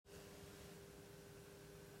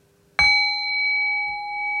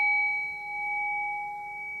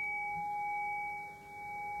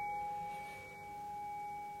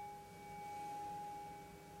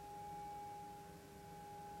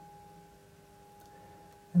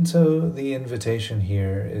And so the invitation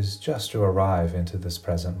here is just to arrive into this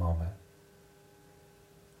present moment.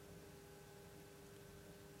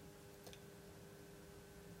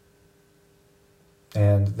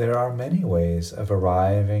 And there are many ways of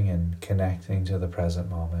arriving and connecting to the present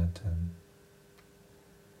moment. And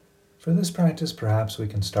for this practice, perhaps we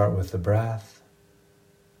can start with the breath,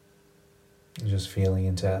 just feeling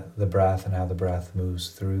into the breath and how the breath moves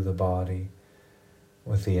through the body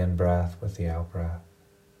with the in-breath, with the out-breath.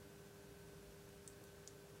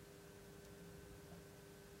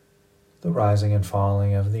 The rising and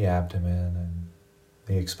falling of the abdomen and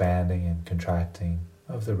the expanding and contracting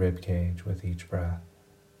of the rib cage with each breath.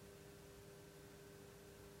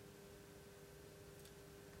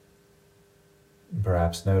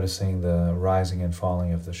 Perhaps noticing the rising and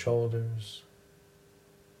falling of the shoulders,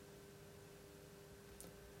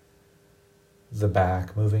 the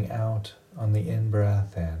back moving out on the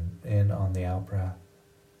in-breath and in on the out-breath.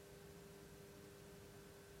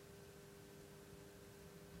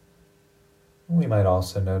 We might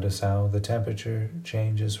also notice how the temperature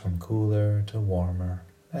changes from cooler to warmer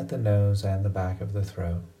at the nose and the back of the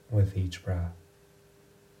throat with each breath.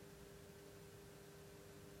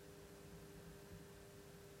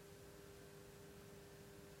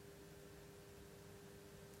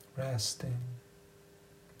 Resting,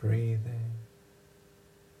 breathing.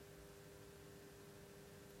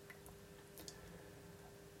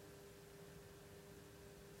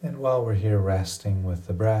 And while we're here resting with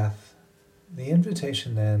the breath, the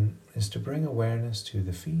invitation then is to bring awareness to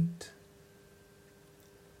the feet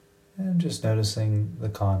and just noticing the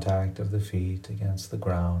contact of the feet against the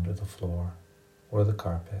ground or the floor or the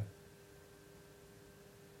carpet.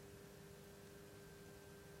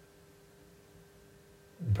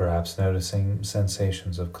 And perhaps noticing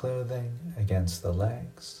sensations of clothing against the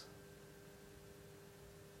legs,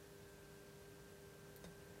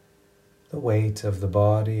 the weight of the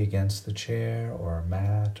body against the chair or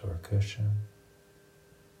mat or cushion.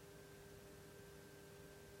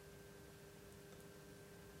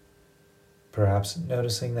 Perhaps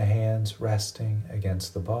noticing the hands resting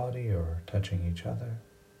against the body or touching each other.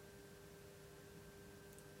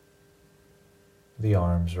 The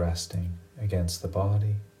arms resting against the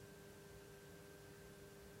body.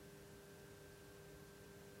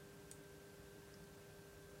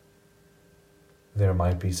 There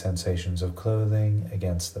might be sensations of clothing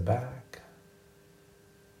against the back,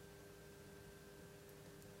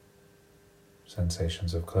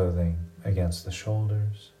 sensations of clothing against the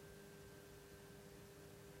shoulders,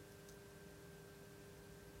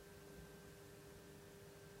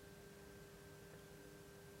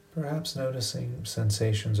 perhaps noticing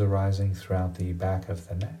sensations arising throughout the back of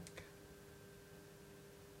the neck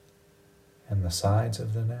and the sides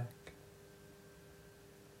of the neck.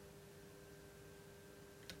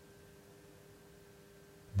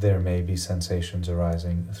 There may be sensations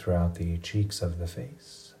arising throughout the cheeks of the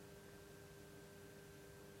face.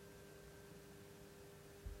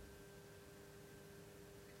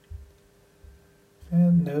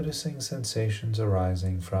 And noticing sensations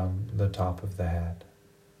arising from the top of the head.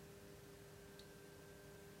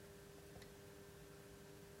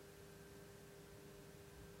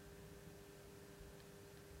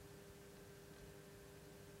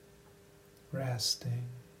 Resting,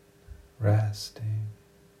 resting.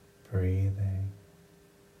 Breathing.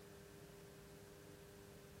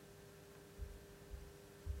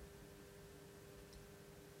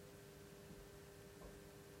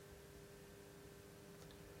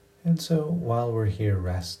 And so while we're here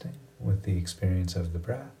resting with the experience of the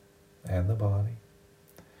breath and the body,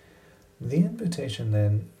 the invitation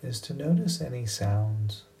then is to notice any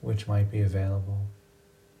sounds which might be available.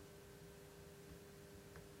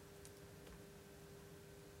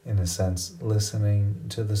 In a sense, listening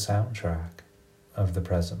to the soundtrack of the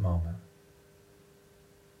present moment.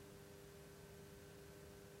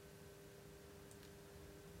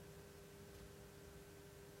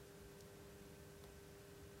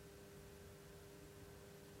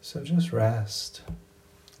 So just rest,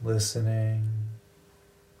 listening,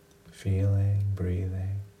 feeling,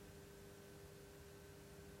 breathing.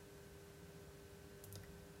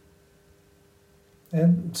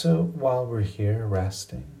 And so while we're here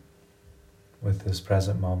resting with this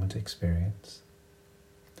present moment experience,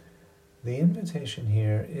 the invitation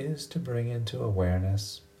here is to bring into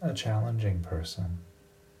awareness a challenging person.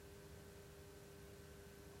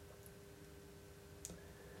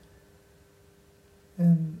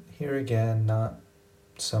 And here again, not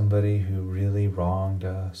somebody who really wronged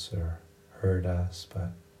us or hurt us,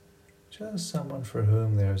 but just someone for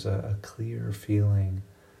whom there's a clear feeling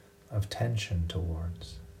of tension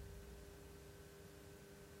towards.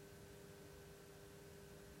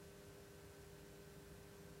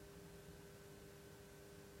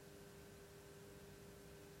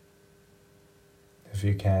 If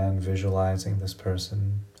you can, visualizing this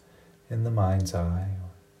person in the mind's eye.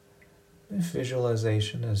 If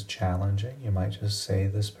visualization is challenging, you might just say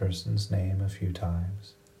this person's name a few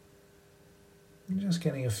times. Just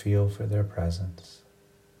getting a feel for their presence.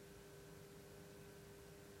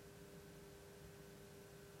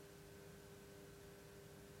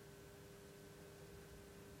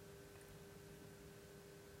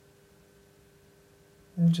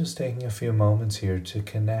 And just taking a few moments here to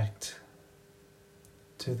connect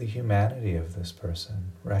to the humanity of this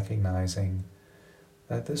person, recognizing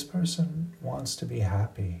that this person wants to be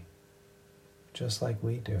happy, just like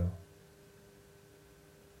we do.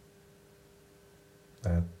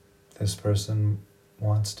 That this person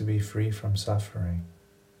wants to be free from suffering,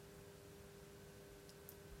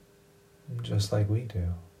 just like we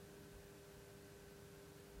do.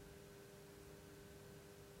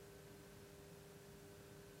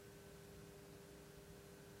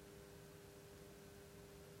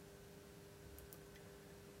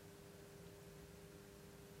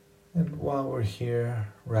 And while we're here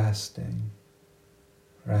resting,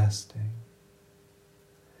 the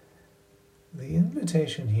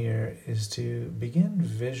invitation here is to begin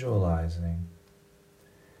visualizing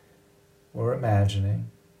or imagining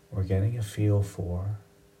or getting a feel for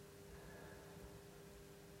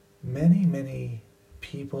many, many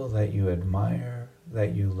people that you admire,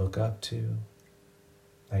 that you look up to,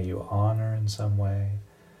 that you honor in some way,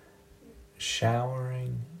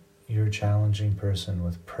 showering your challenging person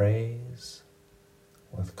with praise,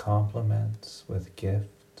 with compliments, with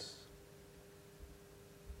gifts.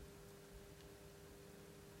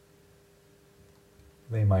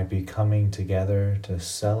 They might be coming together to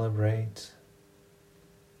celebrate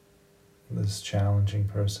this challenging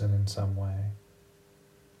person in some way.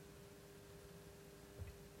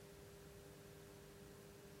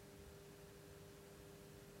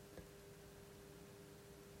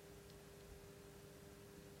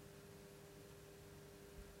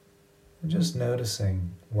 And just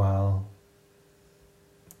noticing while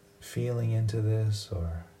feeling into this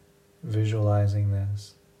or visualizing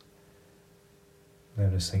this,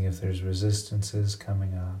 noticing if there's resistances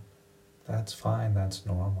coming up. That's fine, that's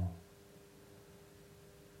normal.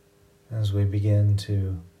 As we begin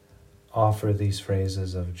to offer these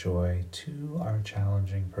phrases of joy to our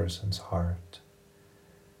challenging person's heart,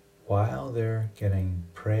 while they're getting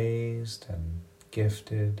praised and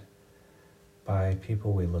gifted by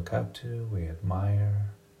people we look up to, we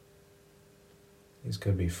admire. These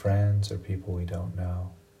could be friends or people we don't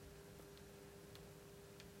know.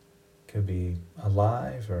 Could be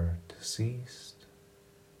alive or deceased.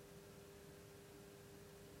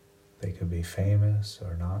 They could be famous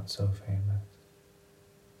or not so famous.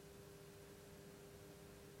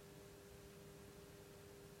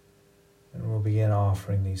 And we'll begin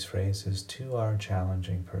offering these phrases to our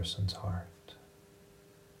challenging person's heart.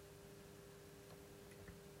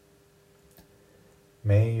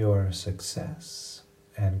 May your success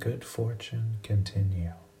and good fortune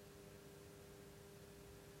continue.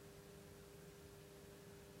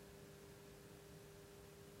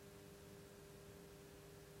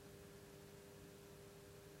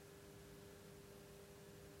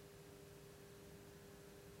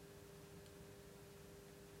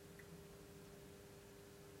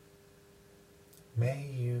 May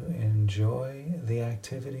you enjoy the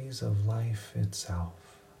activities of life itself.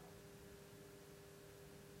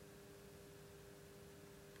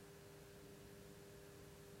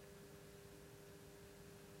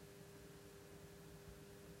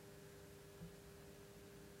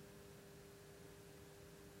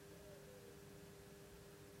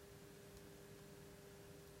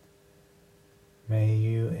 May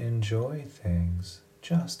you enjoy things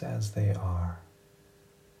just as they are.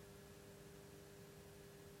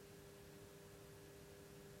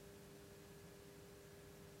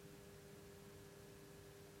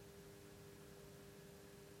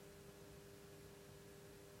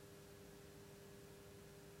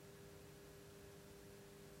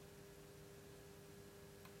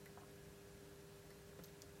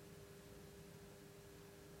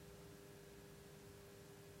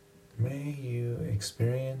 May you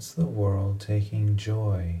experience the world taking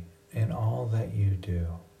joy in all that you do.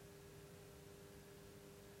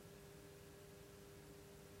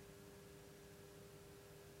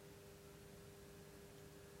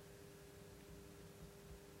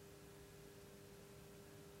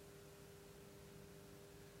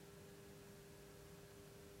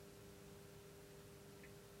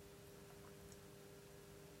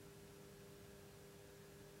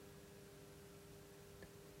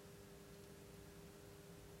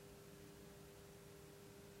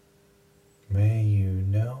 May you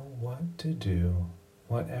know what to do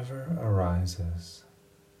whatever arises.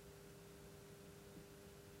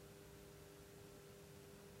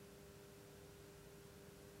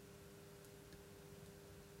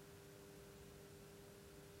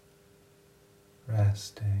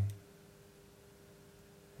 Resting,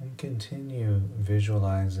 and continue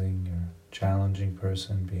visualizing your challenging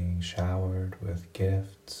person being showered with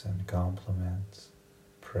gifts and compliments,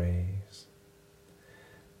 praise,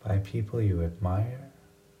 by people you admire,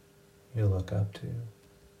 you look up to.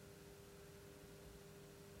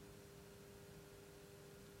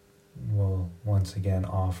 We'll once again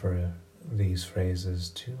offer these phrases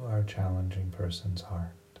to our challenging person's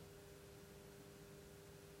heart.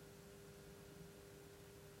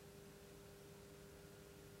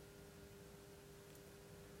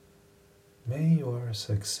 May your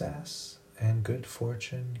success and good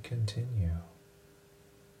fortune continue.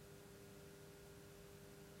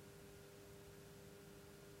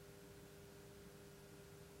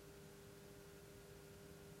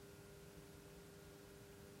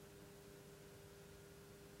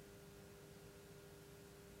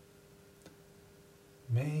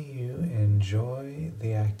 May you enjoy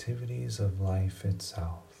the activities of life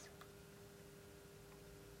itself.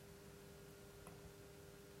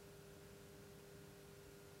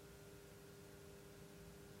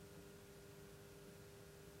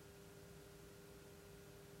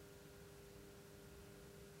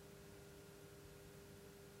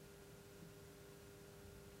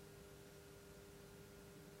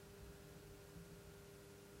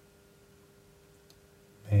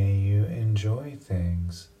 May you enjoy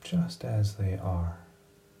things just as they are.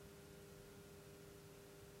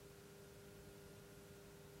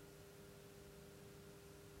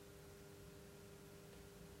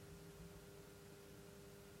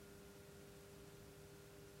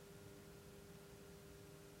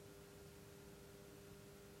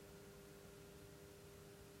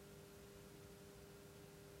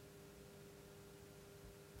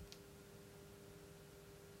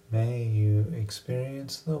 May you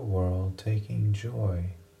experience the world taking joy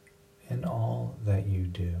in all that you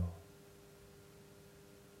do.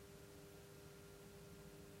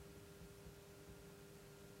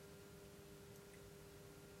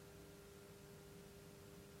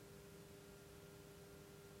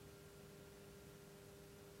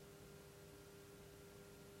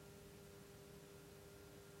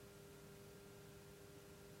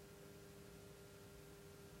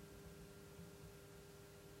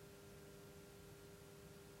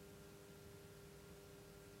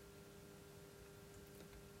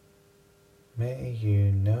 May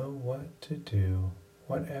you know what to do,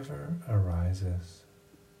 whatever arises.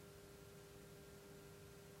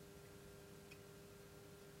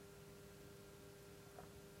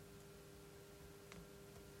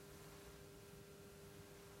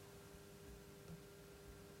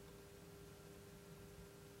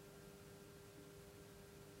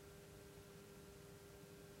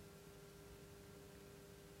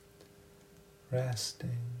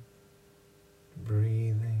 Resting,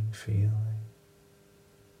 breathing, feeling.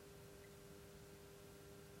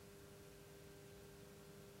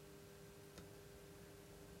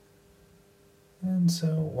 And so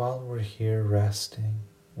while we're here resting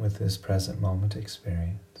with this present moment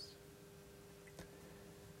experience,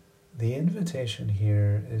 the invitation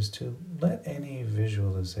here is to let any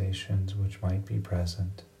visualizations which might be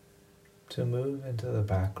present to move into the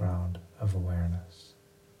background of awareness.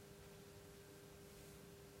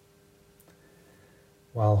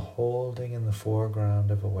 While holding in the foreground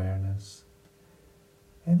of awareness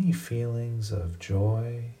any feelings of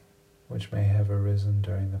joy which may have arisen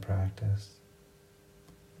during the practice.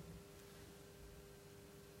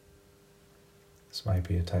 This might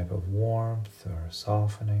be a type of warmth or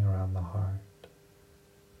softening around the heart,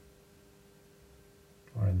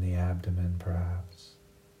 or in the abdomen perhaps.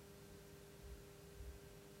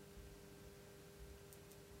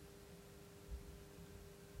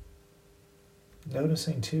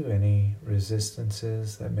 Noticing too any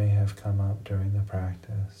resistances that may have come up during the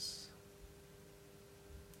practice.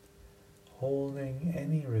 Holding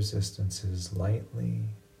any resistances lightly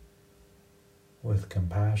with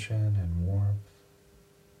compassion and warmth.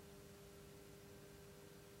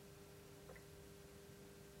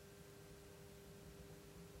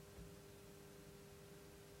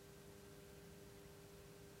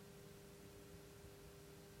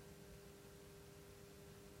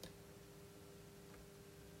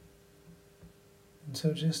 And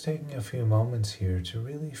so just taking a few moments here to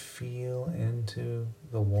really feel into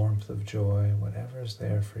the warmth of joy, whatever's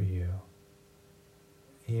there for you.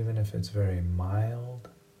 Even if it's very mild,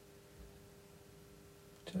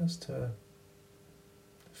 just to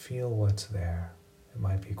feel what's there It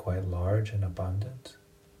might be quite large and abundant.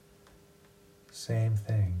 Same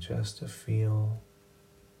thing, just to feel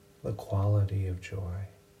the quality of joy.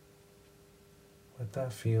 What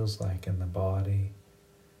that feels like in the body,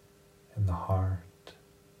 in the heart,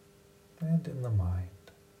 and in the mind.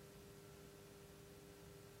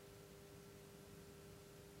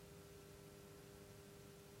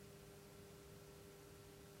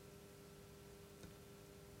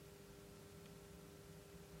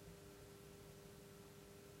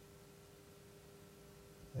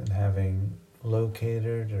 And having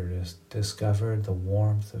located or just discovered the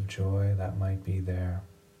warmth of joy that might be there,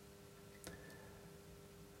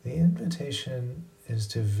 the invitation is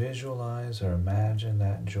to visualize or imagine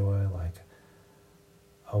that joy like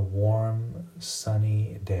a warm,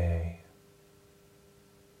 sunny day.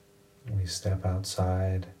 We step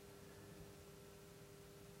outside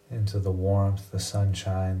into the warmth, the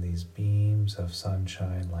sunshine, these beams of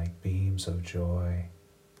sunshine like beams of joy,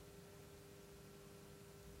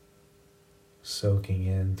 soaking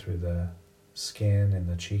in through the skin and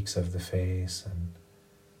the cheeks of the face, and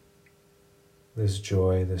this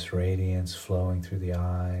joy, this radiance flowing through the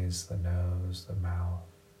eyes, the nose, the mouth,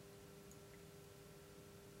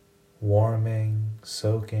 warming,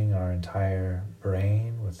 soaking our entire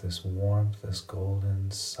brain with this warmth, this golden,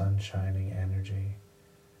 sun-shining energy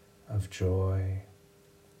of joy,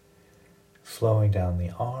 flowing down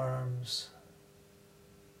the arms,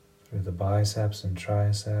 through the biceps and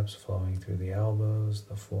triceps, flowing through the elbows,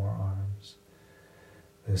 the forearms.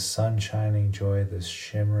 This sun-shining joy, this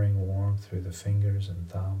shimmering warmth through the fingers and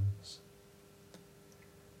thumbs.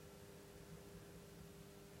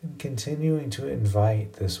 And continuing to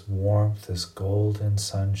invite this warmth, this golden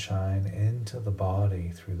sunshine into the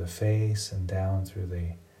body, through the face and down through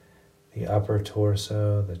the upper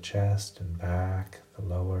torso, the chest and back, the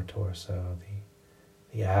lower torso,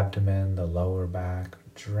 the abdomen, the lower back,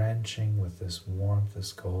 drenching with this warmth,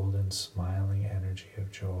 this golden smiling energy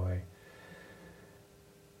of joy.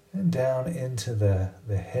 And down into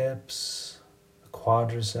the hips, the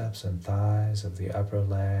quadriceps and thighs of the upper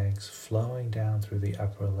legs, flowing down through the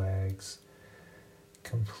upper legs,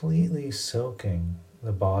 completely soaking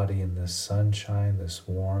the body in this sunshine, this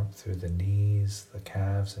warmth through the knees, the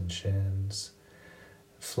calves and shins,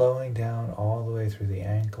 flowing down all the way through the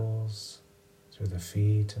ankles, through the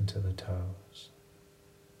feet and to the toes.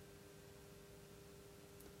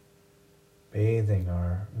 Bathing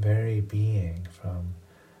our very being from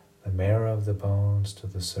the marrow of the bones to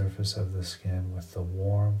the surface of the skin with the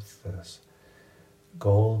warmth, this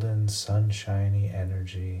golden, sunshiny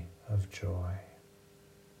energy of joy.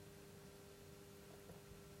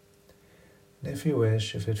 And if you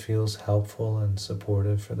wish, if it feels helpful and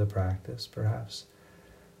supportive for the practice, perhaps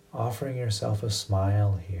offering yourself a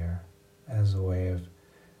smile here as a way of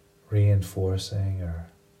reinforcing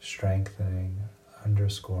or strengthening,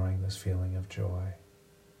 underscoring this feeling of joy.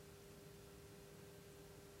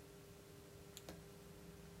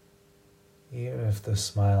 Even if the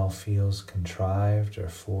smile feels contrived or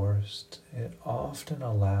forced, it often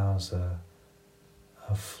allows a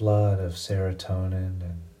flood of serotonin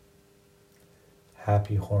and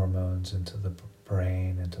happy hormones into the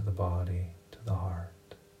brain, into the body, to the heart.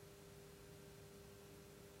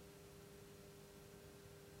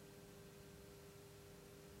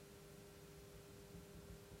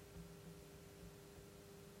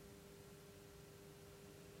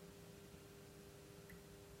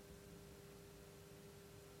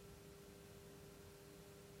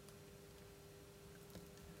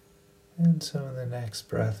 And so in the next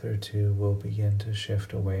breath or two, we'll begin to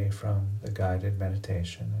shift away from the guided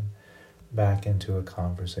meditation and back into a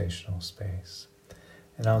conversational space.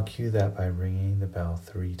 And I'll cue that by ringing the bell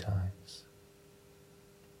 3 times.